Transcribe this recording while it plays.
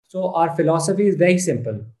So our philosophy is very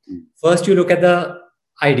simple. Mm. First, you look at the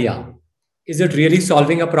idea. Is it really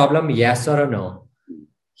solving a problem? Yes or a no?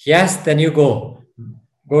 Yes, then you go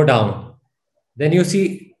down. Then you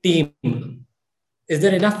see team. Is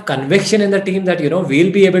there enough conviction in the team that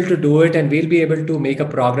we'll be able to do it and we'll be able to make a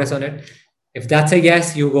progress on it? If that's a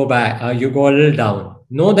yes, you go back, you go a little down.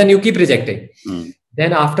 No, then you keep rejecting. Mm.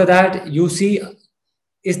 Then after that, you see,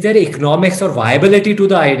 is there economics or viability to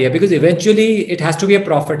the idea? Because eventually it has to be a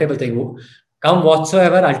profitable thing. Come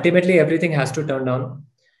whatsoever, ultimately everything has to turn down.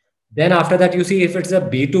 Then after that, you see if it's a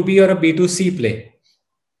B2B or a B2C play.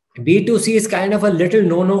 B2C is kind of a little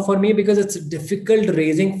no-no for me because it's difficult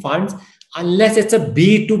raising funds unless it's a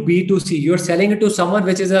B2B2C. You're selling it to someone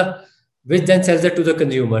which then sells it to the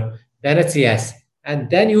consumer. Then it's yes. And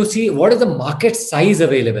then you see what is the market size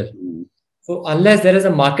available. Mm. So unless there is a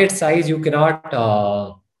market size, you cannot,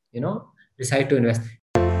 decide to invest.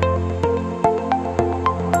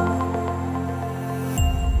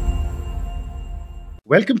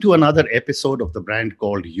 Welcome to another episode of The Brand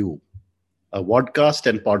Called You, a vodcast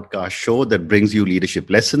and podcast show that brings you leadership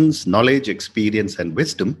lessons, knowledge, experience, and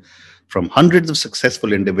wisdom from hundreds of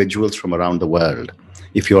successful individuals from around the world.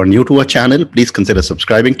 If you are new to our channel, please consider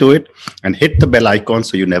subscribing to it and hit the bell icon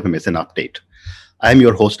so you never miss an update. I'm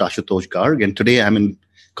your host, Ashutosh Garg, and today I'm in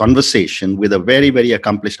conversation with a very, very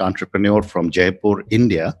accomplished entrepreneur from Jaipur,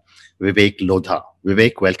 India, Vivek Lodha.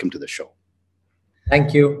 Vivek, welcome to the show.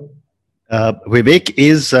 Thank you. Vivek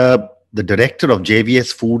is the director of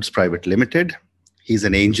JVS Foods Private Limited. He's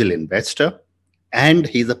an angel investor and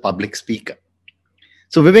he's a public speaker.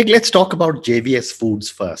 So Vivek, let's talk about JVS Foods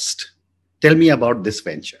first. Tell me about this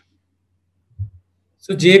venture.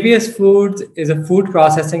 So JVS Foods is a food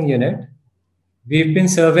processing unit. We've been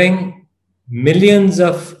serving millions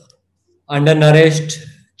of undernourished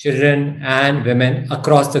children and women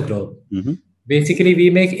across the globe. Mhm. Basically, we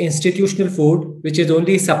make institutional food, which is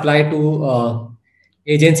only supplied to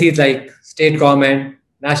agencies like state government,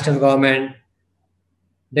 national government,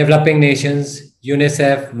 developing nations,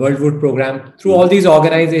 UNICEF, World Food Program. Through all these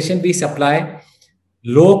organizations, we supply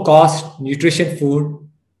low-cost nutrition food,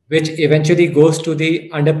 which eventually goes to the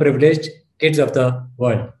underprivileged kids of the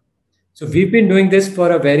world. So we've been doing this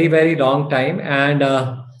for a very, very long time, and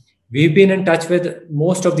we've been in touch with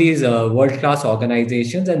most of these world-class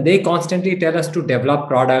organizations, and they constantly tell us to develop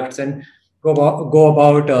products and go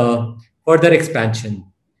about further expansion.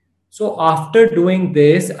 So after doing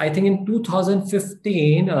this, I think in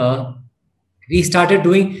 2015, we started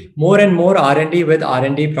doing more and more R&D with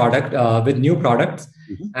R&D product with new products,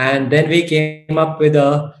 Mhm. and then we came up with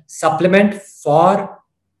a supplement for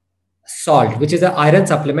salt, which is an iron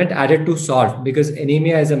supplement added to salt because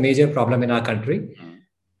anemia is a major problem in our country.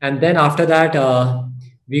 And then after that,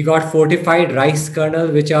 we got fortified rice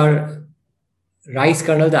kernel, which are rice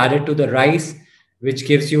kernels added to the rice, which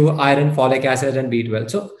gives you iron, folic acid, and B12.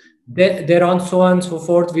 So there on so on and so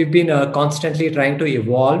forth. We've been constantly trying to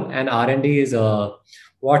evolve, and R&D is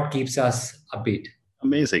what keeps us upbeat.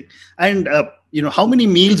 Amazing. And, how many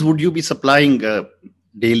meals would you be supplying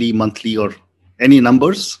daily, monthly, or any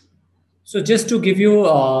numbers? So just to give you,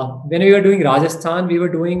 when we were doing Rajasthan, we were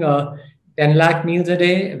doing 10 lakh meals a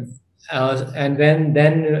day. And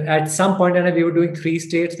then at some point in time, we were doing 3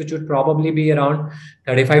 states, which would probably be around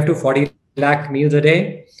 35 to 40 lakh meals a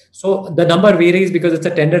day. So the number varies because it's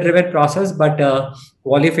a tender-driven process, but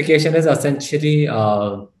qualification is essentially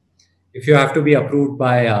if you have to be approved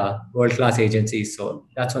by world-class agencies. So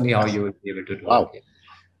that's only how you will be able to do Wow. it.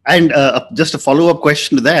 And just a follow-up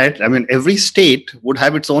question to that. I mean, every state would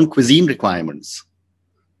have its own cuisine requirements.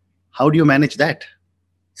 How do you manage that?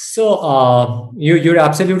 So you're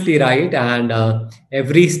absolutely right, and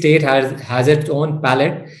every state has its own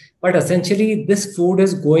palate. But essentially, this food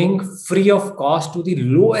is going free of cost to the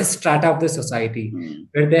lowest strata of the society, Mm.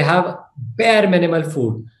 where they have bare minimal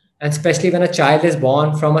food. And especially when a child is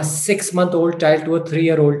born, from a 6-month-old child to a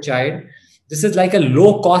 3-year-old child, this is like a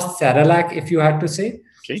low-cost Cerelac, if you had to say.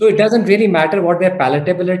 Okay. So it doesn't really matter what their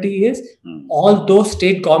palatability is. Mm. All those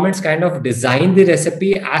state governments kind of design the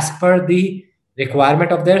recipe as per the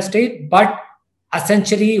requirement of their state, but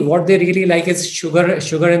essentially what they really like is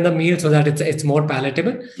sugar in the meal so that it's more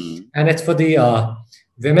palatable. Mm. And it's for the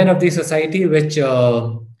women of the society which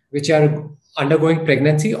are undergoing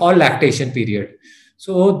pregnancy or lactation period.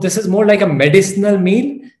 So this is more like a medicinal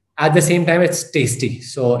meal. At the same time, it's tasty.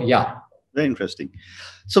 So yeah. Very interesting.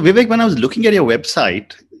 So Vivek, when I was looking at your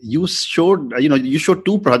website, you showed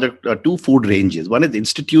two food ranges. One is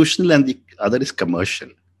institutional and the other is commercial.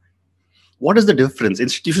 What is the difference?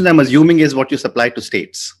 Institutional, I'm assuming, is what you supply to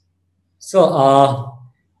states. So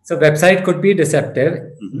So website could be deceptive.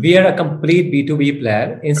 Mhm. We are a complete B2B player.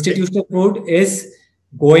 Okay. Institutional food is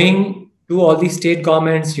going to all these state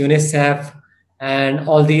governments, UNICEF, and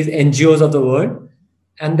all these NGOs of the world.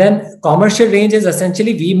 And then commercial range is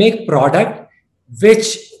essentially we make product which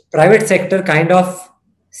private sector kind of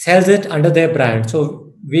sells it under their brand. So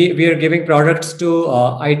we are giving products to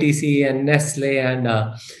ITC and Nestle and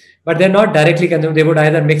but they're not directly consumed. They would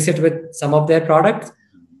either mix it with some of their products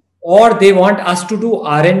or they want us to do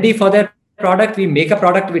R&D for their product. We make a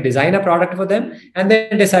product, we design a product for them, and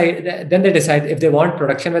then they decide if they want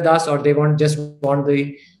production with us or they want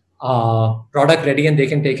the product ready and they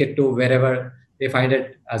can take it to wherever they find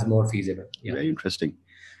it as more feasible. Yeah. Very interesting.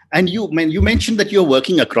 And you mentioned that you're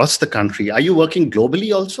working across the country. Are you working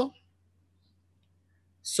globally also?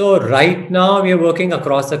 So right now we are working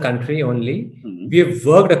across the country only. Mhm. We have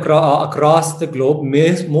worked across the globe,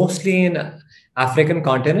 mostly in African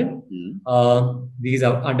continent. Mhm. These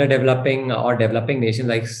are underdeveloping or developing nations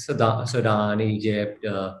like Sudan, Egypt,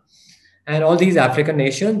 and all these African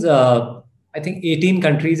nations. I think 18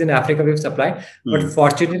 countries in Africa we've supplied, but Mhm.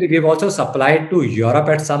 fortunately we've also supplied to Europe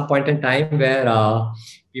at some point in time where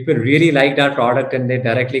people really liked our product and they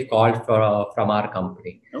directly called for from our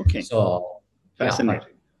company. Okay. So yeah, but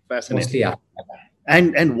Fascinating. Fascinating. mostly Africa.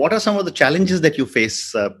 And what are some of the challenges that you face,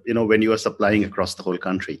 when you are supplying across the whole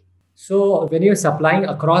country? So when you're supplying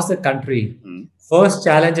across the country, Mhm. first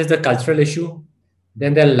challenge is the cultural issue,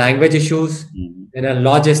 then there are language issues, Mhm. then are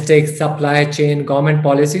logistics, supply chain, government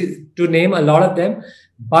policy, to name a lot of them.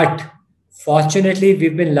 But fortunately,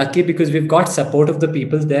 we've been lucky because we've got support of the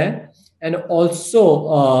people there. And also,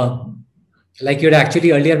 like you had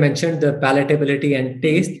actually earlier mentioned, the palatability and Mhm.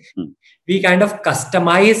 taste, we kind of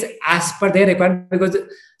customize as per their requirement because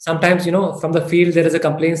sometimes from the field there is a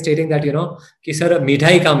complaint stating that ki sir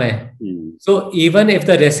mithai kam hai. Mhm. So even if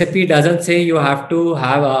the recipe doesn't say you have to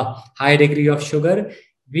have a high degree of sugar,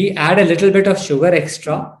 we add a little bit of sugar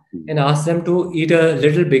extra Mhm. and ask them to eat a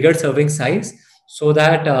little bigger serving size so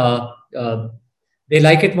that they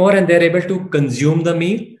like it more and they're able to consume the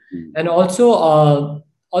meal. Mhm. And also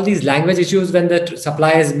all these language issues when the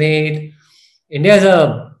supply is made. India is a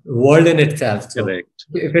world in itself. So Correct.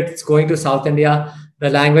 if it's going to South India, the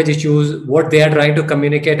language issues, what they are trying to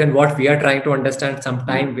communicate and what we are trying to understand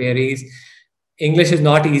sometimes varies. English is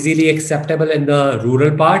not easily acceptable in the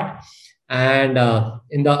rural part, and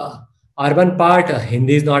in the urban part,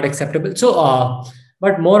 Hindi is not acceptable. So,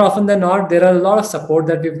 but more often than not, there are a lot of support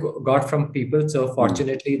that we've got from people. So, Mhm.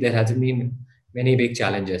 fortunately, there hasn't been many big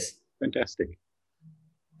challenges. Fantastic.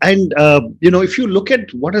 And, if you look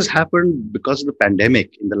at what has happened because of the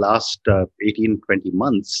pandemic in the last 18, 20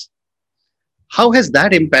 months, how has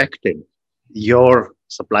that impacted your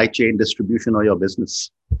supply chain distribution or your business?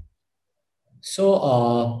 So,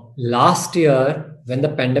 last year, when the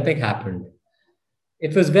pandemic happened,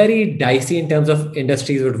 it was very dicey in terms of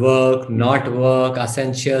industries would work, Mhm. not work,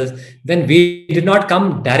 essentials. Then we did not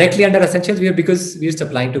come directly under essentials because we were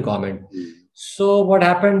supplying to government. Mhm. So what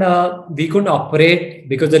happened? We couldn't operate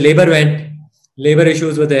because the labor went, labor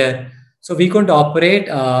issues were there. So we couldn't operate.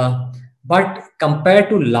 But compared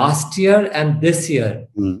to last year and this year,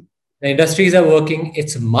 Mhm. the industries are working,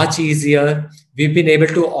 it's much easier. We've been able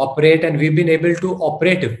to operate and we've been able to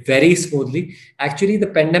operate very smoothly. Actually,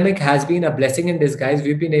 the pandemic has been a blessing in disguise.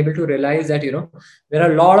 We've been able to realize that there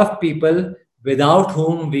are a lot of people without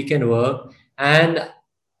whom we can work. And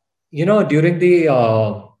during the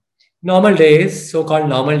normal days, so-called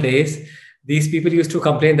normal days, these people used to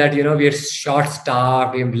complain that we are short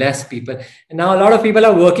staffed, we have less people, and now a lot of people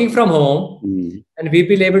are working from home, Mhm. and we've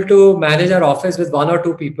been able to manage our office with one or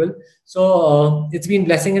two people. So it's been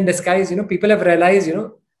blessing in disguise. People have realized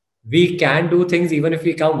we can do things even if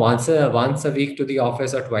we come once a week to the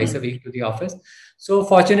office or twice a Mhm. week to the office. So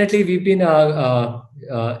fortunately, we've been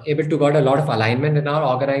able to got a lot of alignment in our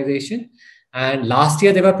organization. And last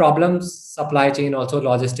year there were problems, supply chain also,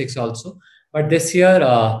 logistics also. But this year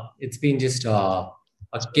it's been just a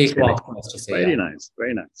Sailing. cakewalk for us to say. Very Yeah. nice.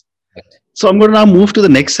 Very nice. So I'm going to now move to the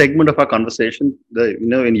next segment of our conversation.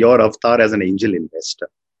 In your avatar as an angel investor,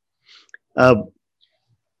 uh,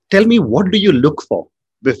 tell me, what do you look for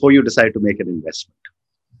before you decide to make an investment?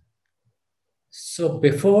 So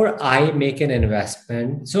before I make an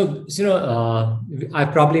investment, I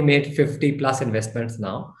probably made 50 plus investments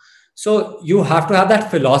now. So you have to have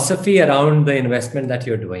that philosophy around the investment that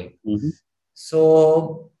you're doing. Mhm.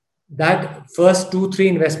 So that first two, three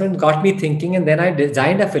investments got me thinking, and then I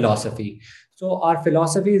designed a philosophy. So our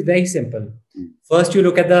philosophy is very simple. Mhm. First, you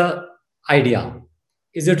look at the idea.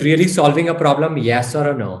 Is it really solving a problem? Yes or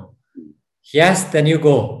a no? Yes, then you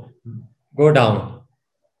go down.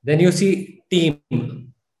 Then you see team.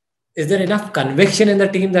 is there enough conviction in the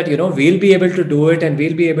team that, we'll be able to do it and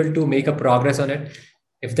we'll be able to make a progress on it?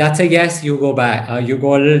 If that's a yes, you go back, you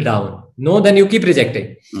go a little down. No, then you keep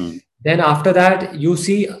rejecting. Then after that, you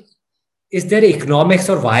see, is there economics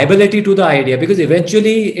or viability to the idea? Because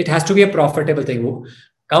eventually it has to be a profitable thing.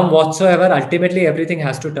 Come whatsoever, ultimately everything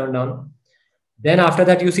has to turn down. Then after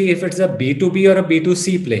that, you see if it's a B2B or a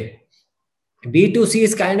B2C play. B2C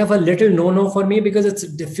is kind of a little no-no for me because it's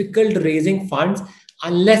difficult raising funds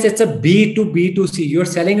unless it's a B2B2C. You're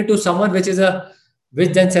selling it to someone which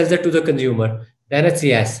then sells it to the consumer. Then it's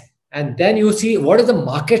yes. And then you see what is the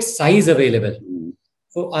market size available.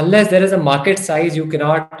 So unless there is a market size, you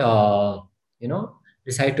cannot,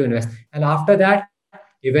 decide to invest. And after that,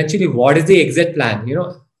 eventually, what is the exit plan?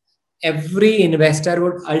 Every investor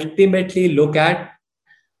would ultimately look at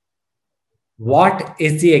what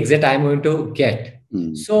is the exit I'm going to get.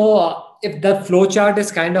 So if the flow chart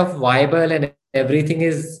is kind of viable and everything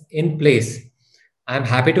is in place, I'm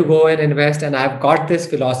happy to go and invest. And I've got this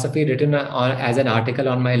philosophy written as an article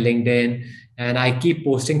on my LinkedIn. And I keep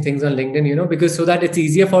posting things on LinkedIn, because so that it's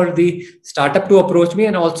easier for the startup to approach me.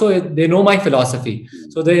 And also they know my philosophy.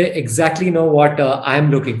 So they exactly know what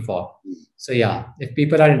I'm looking for. So yeah, if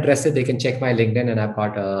people are interested, they can check my LinkedIn and I've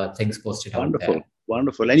got things posted on there.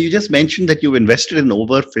 Wonderful. And you just mentioned that you've invested in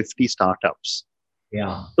over 50 startups.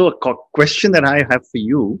 Yeah. So a question that I have for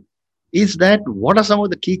you is that what are some of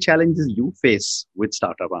the key challenges you face with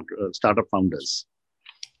startup founders?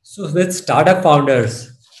 So with startup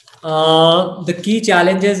founders, the key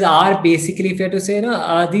challenges are basically fair to say,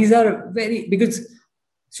 these are very because.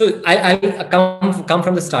 So I'll come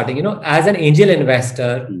from the starting. As an angel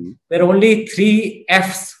investor, there are only 3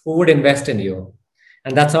 Fs who would invest in you,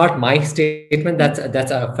 and that's not my statement.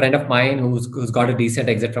 That's a friend of mine who's got a decent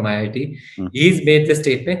exit from IIT. He's made this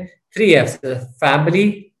statement: 3 Fs: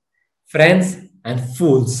 family, friends, and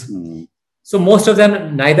fools. So most of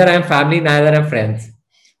them, neither I'm family, neither I'm friends.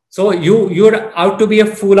 So you're out to be a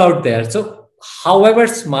fool out there. So however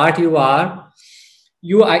smart you are,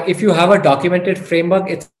 if you have a documented framework,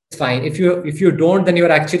 it's fine. If you don't, then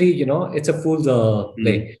you're actually, it's a fool's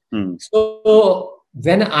play. So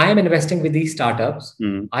when I'm investing with these startups,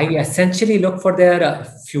 I essentially look for their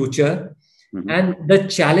future and the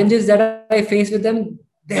challenges that I face with them.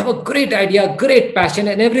 They have a great idea, great passion,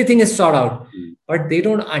 and everything is sought out, but they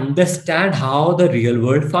don't understand how the real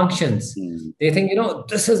world functions. They think,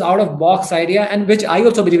 this is out of box idea, and which I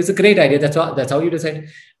also believe is a great idea. That's how you decide.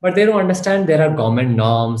 But they don't understand there are government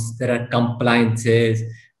norms, there are compliances,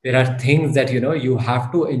 there are things that, you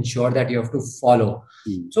have to ensure that you have to follow.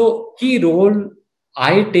 So key role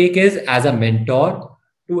I take is as a mentor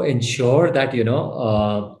to ensure that,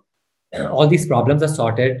 all these problems are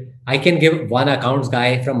sorted. I can give one accounts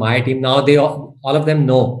guy from my team. Now they all of them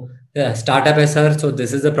know the startup is, sir. So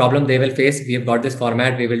this is the problem they will face. We have got this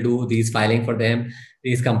format. We will do these filing for them,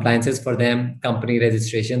 these compliances for them, company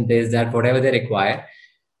registration, this, that, whatever they require.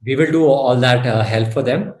 We will do all that help for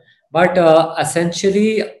them. But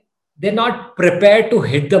essentially, they're not prepared to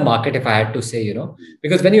hit the market, if I had to say,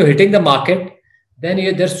 because when you're hitting the market, then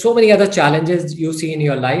there's so many other challenges you see in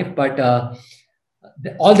your life, but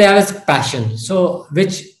all they have is passion. So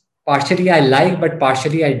which partially I like, but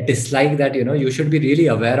partially I dislike that, you should be really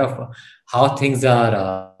aware of how things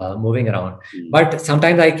are moving around. But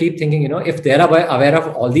sometimes I keep thinking, if they're aware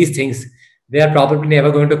of all these things, they are probably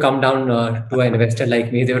never going to come down to an investor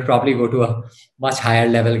like me. They would probably go to a much higher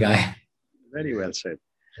level guy. Very well said.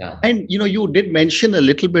 Yeah. And, you did mention a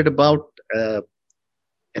little bit about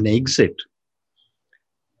an exit.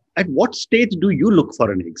 At what stage do you look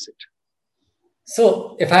for an exit?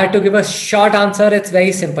 So if I had to give a short answer, it's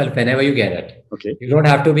very simple. Whenever you get it, okay, you don't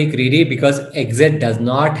have to be greedy because exit does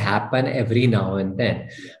not happen every now and then.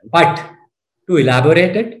 But to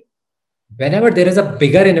elaborate it, whenever there is a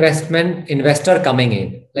bigger investor coming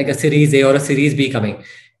in, like a Series A or a Series B coming,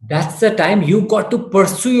 that's the time you got to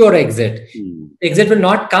pursue your exit. Exit will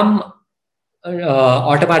not come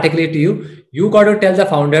automatically to you. You got to tell the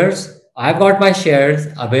founders, I've got my shares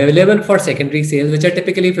available for secondary sales, which are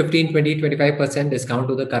typically 15, 20, 25% discount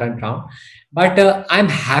to the current round. But I'm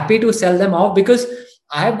happy to sell them off because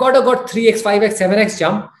I've got 3x, 5x, 7x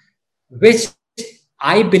jump, which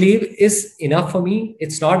I believe is enough for me.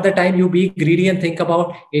 It's not the time you be greedy and think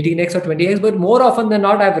about 18x or 20x, but more often than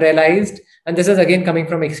not, I've realized, and this is again coming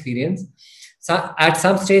from experience, so at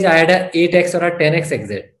some stage I had a 8x or a 10x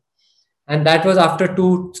exit. And that was after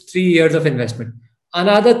 2-3 years of investment.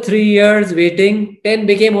 Another 3 years waiting, 10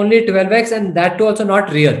 became only 12x, and that too also not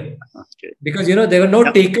real. Okay. Because there were no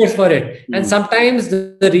takers for it. And sometimes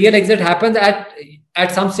the real exit happens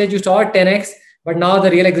at some stage you saw a 10x, But now the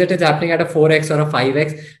real exit is happening at a 4x or a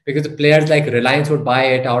 5x, because the players like Reliance would buy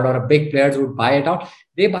it out, or a big players would buy it out.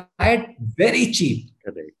 They buy it very cheap.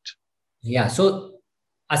 Correct. Yeah. So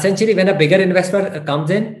essentially, when a bigger investor comes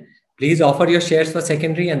in, please offer your shares for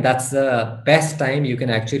secondary, and that's the best time you can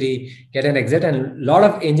actually get an exit. And a lot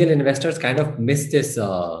of angel investors kind of miss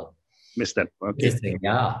Missed that. Okay. this thing.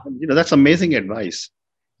 Yeah. That's amazing advice.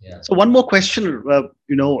 Yeah. So one more question,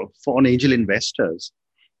 for on angel investors.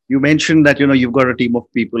 You mentioned that, you've got a team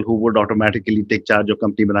of people who would automatically take charge of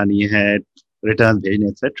company banani hai, returns,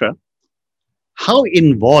 etc. How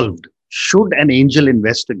involved should an angel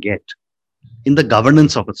investor get in the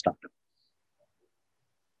governance of a startup?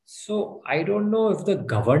 So I don't know if the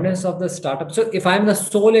governance of the startup. So if I'm the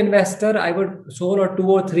sole investor, I would sole, or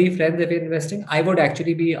two or three friends if you're investing, I would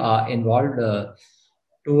actually be involved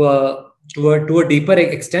to a deeper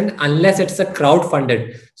extent, unless it's a crowd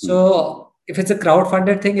funded. So if it's a crowd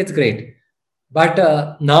funded thing, it's great. But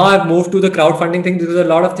now I've moved to the crowdfunding thing, because a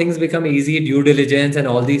lot of things become easy. Due diligence and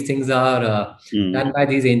all these things are done by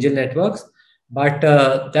these angel networks. But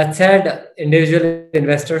that said, individual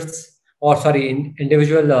investors, or sorry,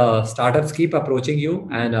 individual startups keep approaching you,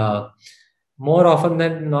 and more often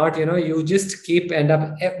than not, you just keep end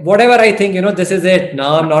up whatever I think. This is it.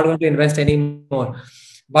 Now I'm not going to invest anymore.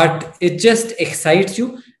 But it just excites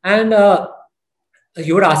you, and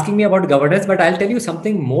you were asking me about governance, but I'll tell you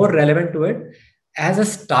something more relevant to it. As a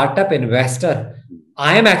startup investor,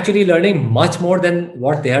 I am actually learning much more than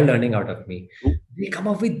what they are learning out of me. They come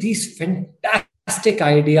up with these fantastic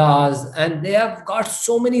ideas, and they have got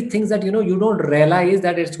so many things that you don't realize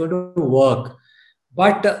that it's going to work.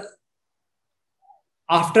 But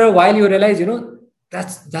after a while, you realize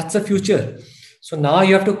that's the future. So now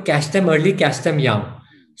you have to catch them early, catch them young.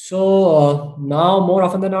 So now more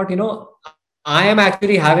often than not, I am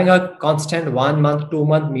actually having a constant 1 month, 2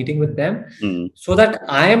 month meeting with them, so that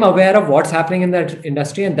I am aware of what's happening in the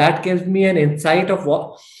industry, and that gives me an insight of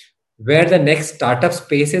where the next startup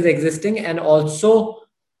space is existing, and also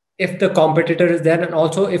if the competitor is there, and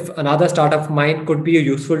also if another startup of mine could be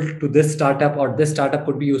useful to this startup, or this startup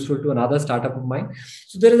could be useful to another startup of mine.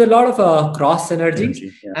 So there is a lot of cross synergies.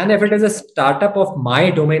 Yeah. And if it is a startup of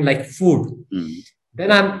my domain, like food, then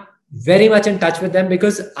I'm very much in touch with them,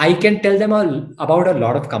 because I can tell them about a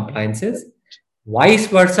lot of compliances. Vice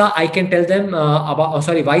versa, I can tell them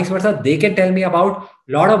vice versa, they can tell me about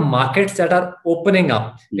a lot of markets that are opening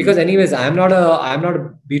up. Because anyways, I'm not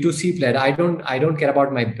a B2C player. I don't care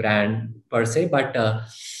about my brand per se, but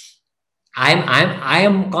I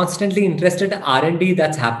am constantly interested in R&D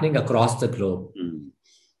that's happening across the globe.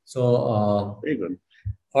 So very good.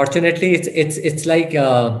 Fortunately, it's like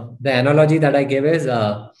the analogy that I gave is,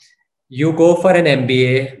 you go for an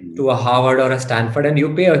MBA to a Harvard or a Stanford, and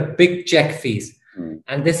you pay a big check fees.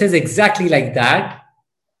 And this is exactly like that.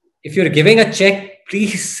 If you're giving a check,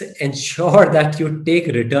 please ensure that you take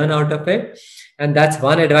return out of it. And that's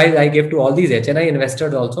one advice I give to all these HNI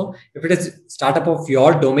investors also. If it is startup of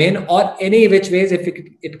your domain, or any which ways, if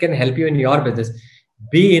it can help you in your business,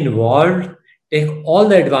 be involved, take all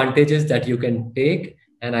the advantages that you can take.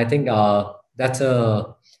 And I think that's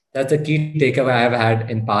a key takeaway I've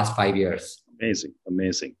had in past 5 years.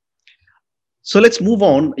 Amazing. So let's move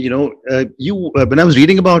on. When I was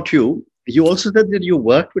reading about you, you also said that you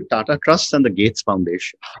worked with Tata Trust and the Gates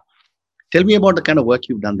Foundation. Tell me about the kind of work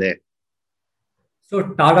you've done there. So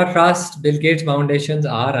Tata Trust, Bill Gates Foundations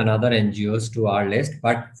are another NGOs to our list,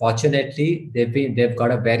 but fortunately they've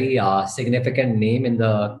got a very significant name in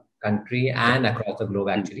the country and across the globe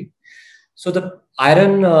actually. So the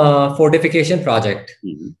iron fortification project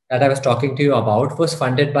that I was talking to you about was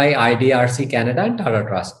funded by IDRC Canada and Tata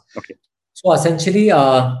Trust. Okay. So essentially,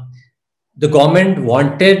 the government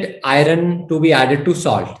wanted iron to be added to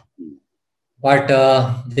salt, but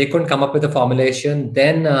they couldn't come up with a formulation.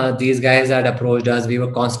 Then these guys had approached us. We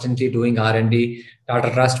were constantly doing R&D. Tata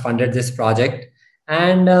Trust funded this project,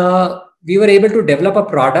 and we were able to develop a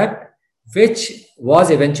product which was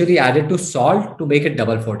eventually added to salt to make it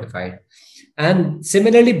double fortified. And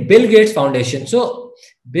similarly, Bill Gates Foundation. So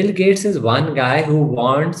Bill Gates is one guy who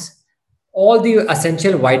wants all the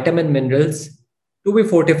essential vitamin minerals to be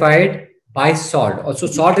fortified by salt. Also,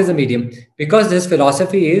 salt is a medium, because this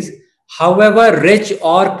philosophy is, however rich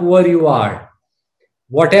or poor you are,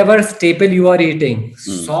 whatever staple you are eating,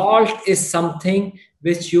 salt is something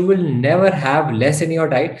which you will never have less in your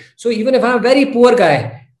diet. So even if I'm a very poor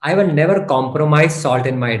guy, I will never compromise salt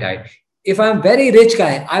in my diet. If I'm very rich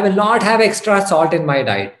guy, I will not have extra salt in my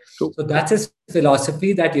diet. So that's his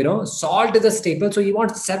philosophy, that salt is a staple. So he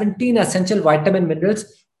wants 17 essential vitamin minerals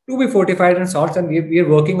to be fortified in salts, and we are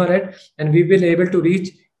working on it, and we've been able to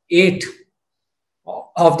reach 8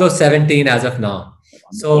 Of those 17 as of now. Wonderful.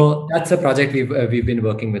 So that's a project we've been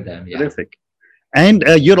working with them. Yeah. Terrific. And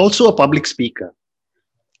you're also a public speaker.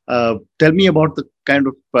 Tell me about the kind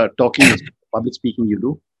of talking, public speaking you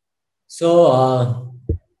do. So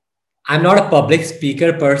I'm not a public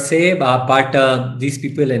speaker per se, but these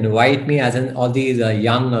people invite me, as in all these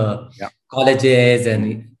young Yeah. colleges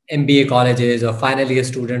and MBA colleges or final year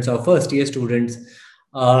students or first year students.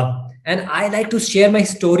 And I like to share my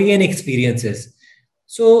story and experiences.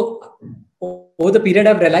 So over the period,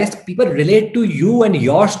 I've realized people relate to you and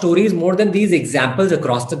your stories more than these examples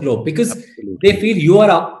across the globe because they Absolutely. feel you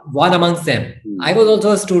are one amongst them. I Hmm. was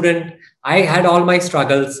also a student. I had all my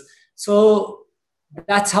struggles. So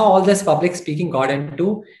that's how all this public speaking got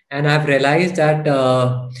into. And I've realized that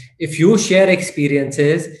if you share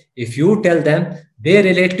experiences, if you tell them, they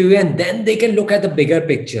relate to you, and then they can look at the bigger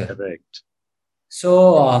picture. Correct.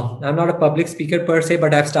 So I'm not a public speaker per se,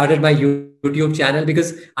 but I've started my YouTube channel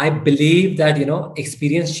because I believe that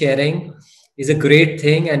experience sharing is a great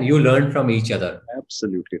thing, and you learn from each other.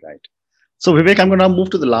 Absolutely right. So, Vivek, I'm going to move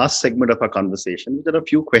to the last segment of our conversation. There are a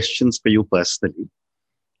few questions for you personally.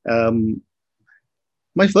 Um,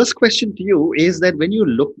 my first question to you is that when you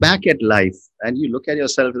look back at life and you look at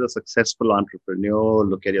yourself as a successful entrepreneur,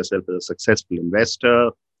 look at yourself as a successful investor,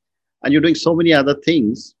 and you're doing so many other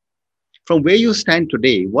things, from where you stand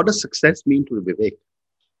today, what does success mean to Vivek?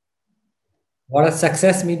 What does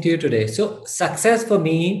success mean to you today? So success for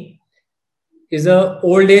me is a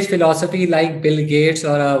old age philosophy like Bill Gates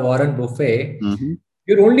or a Warren Buffett. Hmm.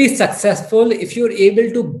 You're only successful if you're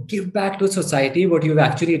able to give back to society what you've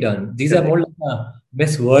actually done. These are Correct. more like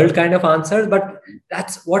Miss World kind of answers, but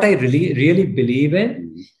that's what I really, really believe in.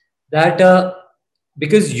 Mhm. That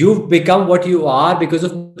because you've become what you are because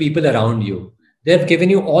of people around you. They've given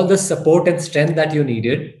you all the support and strength that you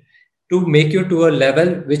needed to make you to a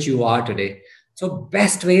level which you are today. So,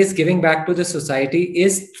 best ways giving back to the society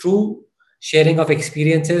is through sharing of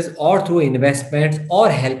experiences or through investments or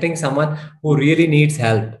helping someone who really needs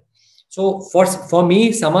help. So for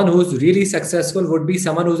me, someone who's really successful would be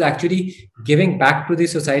someone who's actually giving back to the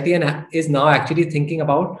society and is now actually thinking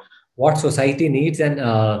about what society needs and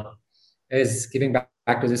is giving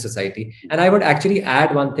back to the society. And I would actually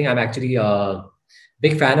add one thing. I'm actually a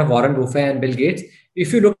big fan of Warren Buffett and Bill Gates.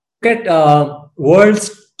 If you look at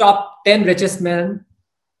world's top 10 richest men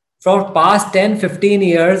for past 10, 15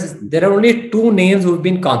 years, there are only two names who've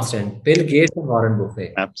been constant: Bill Gates and Warren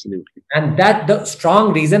Buffett. Absolutely. And that the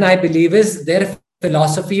strong reason I believe is their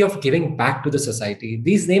philosophy of giving back to the society.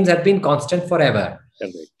 These names have been constant forever.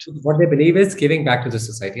 Correct. What they believe is giving back to the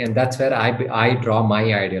society, and that's where I draw my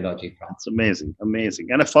ideology from. That's amazing.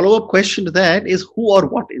 Amazing. And a follow up question to that is who or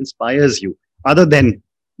what inspires you other than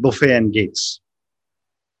Buffet and Gates?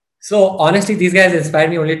 So honestly, these guys inspire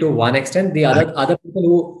me only to one extent. The other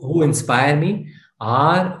people who inspire me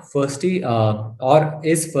are firstly or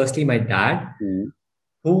is firstly my dad, Mhm.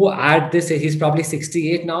 who at this age, he's probably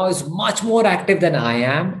 68 now, is much more active than I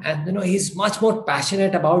am. And he's much more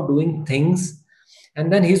passionate about doing things.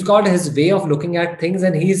 And then he's got his way of looking at things,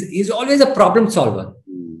 and he's always a problem solver.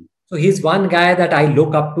 Mhm. So he's one guy that I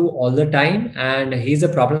look up to all the time, and he's a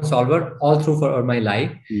problem solver all through for my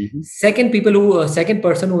life. Mhm. Second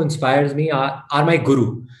person who inspires me are my guru.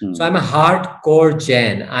 So Mhm. I'm a hardcore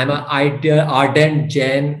Jain. I'm an ardent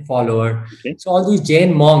Jain follower. Okay. So all these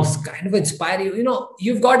Jain monks kind of inspire you.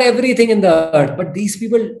 You've got everything in the earth, but these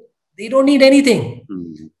people, they don't need anything.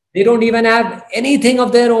 Mhm. They don't even have anything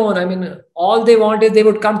of their own. I mean, all they want is they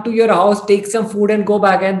would come to your house, take some food, and go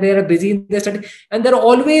back, and they're busy in their study, and they're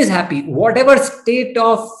always happy. Whatever state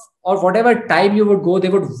of or whatever time you would go, they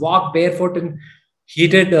would walk barefoot in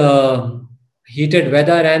heated, heated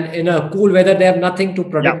weather, and in a cool weather, they have nothing to Yeah.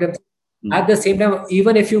 protect them. Mhm. At the same time,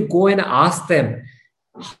 even if you go and ask them,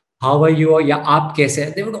 "How are you?" or "Yeah, aap kaise hai?"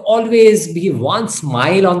 They would always be one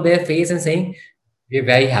smile on their face and saying, "We're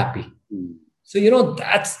very happy." Mhm. So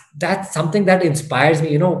that's something that inspires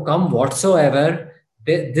me. Come whatsoever,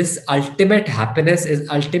 this ultimate happiness is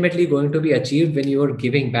ultimately going to be achieved when you are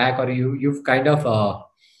giving back, or you've kind of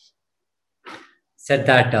said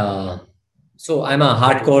that. So I'm a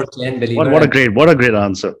hardcore clan believer, What a and great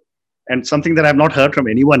answer, and something that I've not heard from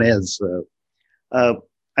anyone else.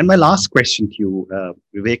 And my last question to you,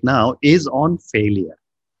 Vivek, now is on failure.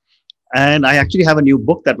 And I actually have a new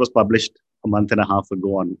book that was published a month and a half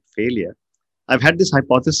ago on failure. I've had this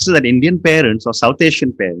hypothesis that Indian parents or South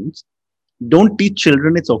Asian parents don't teach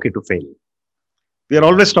children it's okay to fail. We are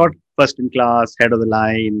always taught first in class, head of the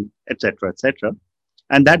line, etc., etc.,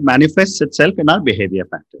 and that manifests itself in our behavior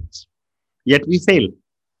patterns. Yet we fail.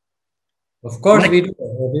 Of So course, my we do.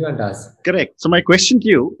 Everyone does. correct. So my question to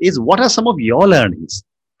you is, what are some of your learnings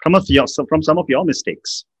from some of your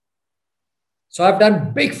mistakes? So I've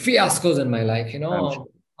done big fiascos in my life. I'm sure.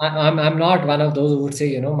 I'm not one of those who would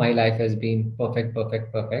say, my life has been perfect,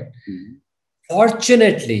 perfect, perfect. Mhm.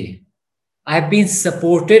 Fortunately, I've been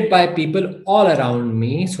supported by people all around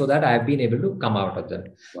me so that I've been able to come out of them.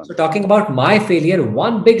 So Wonderful. talking about my failure,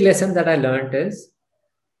 one big lesson that I learned is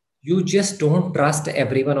you just don't trust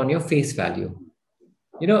everyone on your face value.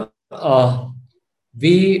 You know,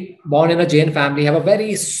 we born in a Jain family have a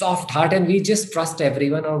very soft heart and we just trust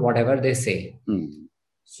everyone or whatever they say. Mm.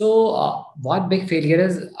 So, one big failure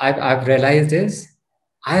is I've realized is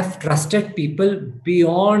I've trusted people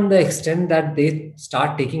beyond the extent that they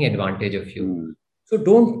start taking advantage of you. Mm. So,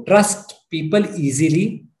 don't trust people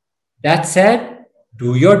easily. That said,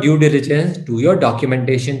 do your due diligence, do your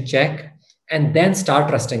documentation check, and then start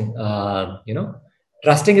trusting.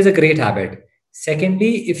 Trusting is a great habit.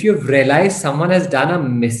 Secondly, if you've realized someone has done a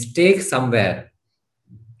mistake somewhere,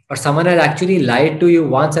 or someone has actually lied to you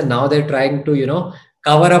once and now they're trying to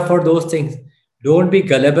cover up for those things, don't be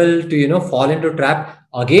gullible to fall into trap.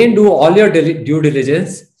 Again, do all your due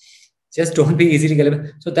diligence. Just don't be easily gullible.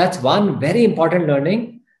 So that's one very important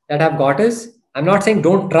learning that I've got is, I'm not saying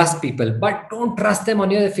don't trust people, but don't trust them on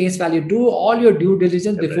your face value. Do all your due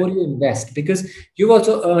diligence before Correct. you invest, because you've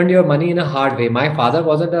also earned your money in a hard way. My father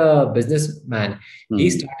wasn't a businessman. He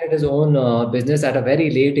Mm. started his own business at a very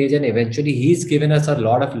late age, and eventually he's given us a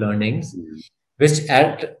lot of learnings, Mm. which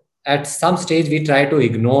at some stage we try to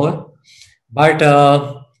ignore, but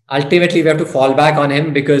ultimately we have to fall back on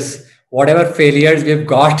him, because whatever failures we've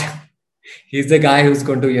got, he's the guy who's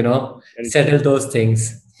going to Very true. settle those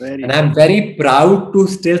things. Very And I'm true. very proud to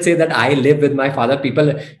still say that I live with my father. People,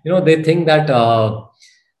 they think that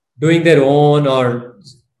doing their own or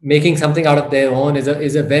making something out of their own is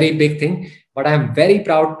a very big thing, but I'm very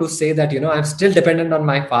proud to say that I'm still dependent on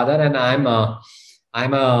my father, and I'm a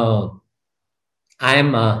I'm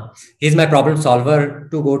he's my problem solver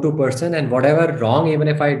to go to person, and whatever wrong, even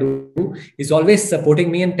if I do, he's always supporting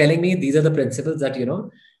me and telling me these are the principles that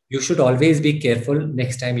you should always be careful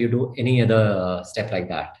next time you do any other step like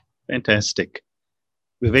that. Fantastic.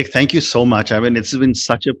 Vivek, thank you so much. I mean, it's been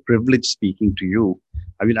such a privilege speaking to you.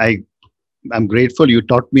 I mean, I'm grateful you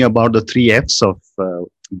taught me about the three F's of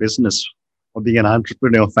business, of being an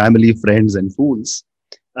entrepreneur, family, friends, and fools.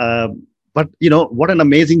 Uh, but what an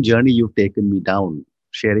amazing journey you've taken me down,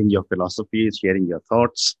 sharing your philosophies, sharing your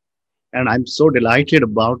thoughts, and I'm so delighted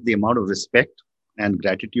about the amount of respect and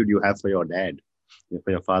gratitude you have for your dad,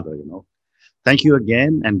 for your father. Thank you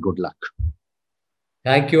again, and good luck.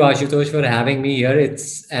 Thank you, Ashutosh, for having me here.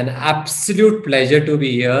 It's an absolute pleasure to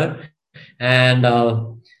be here, and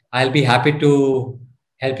I'll be happy to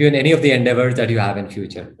help you in any of the endeavors that you have in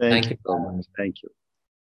future. Thank Thank you you for so having much. me. Thank you.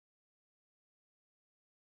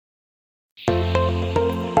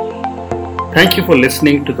 Thank you for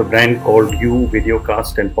listening to the brand called You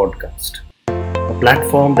Videocast and Podcast, a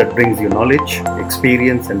platform that brings you knowledge,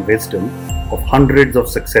 experience, and wisdom of hundreds of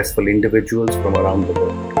successful individuals from around the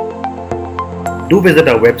world. Do visit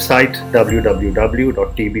our website www.tbcy.in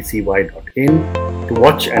to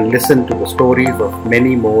watch and listen to the stories of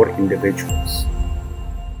many more individuals.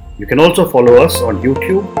 You can also follow us on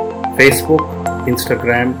YouTube, Facebook,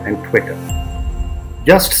 Instagram, and Twitter.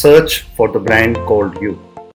 Just search for the brand called You.